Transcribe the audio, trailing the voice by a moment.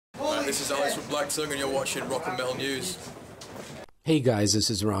this is Alex from Black Tongue and you're watching Rock and Metal News. Hey guys,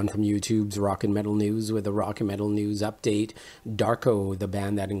 this is Ron from YouTube's Rock and Metal News with a Rock and Metal News update. Darko, the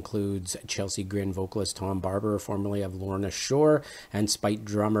band that includes Chelsea Grin vocalist Tom Barber, formerly of Lorna Shore, and Spite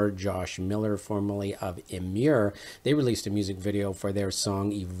drummer Josh Miller, formerly of Emir. They released a music video for their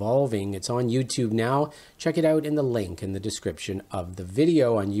song Evolving. It's on YouTube now. Check it out in the link in the description of the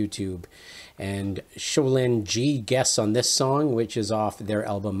video on YouTube. And Shaolin G guests on this song, which is off their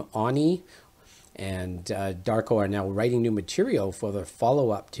album Ani. And Darko are now writing new material for the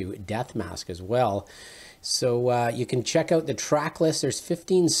follow-up to Dethmask as well. So you can check out the track list. There's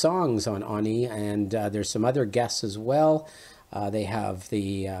 15 songs on Ani, and there's some other guests as well. They have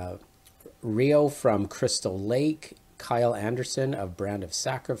the Rio from Crystal Lake, Kyle Anderson of Brand of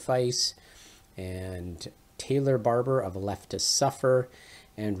Sacrifice, and Taylor Barber of Left to Suffer,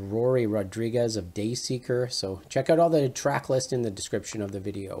 and Rory Rodriguez of Dayseeker. So check out all the track list in the description of the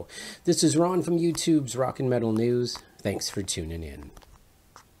video. This is Ron from YouTube's Rock and Metal News. Thanks for tuning in.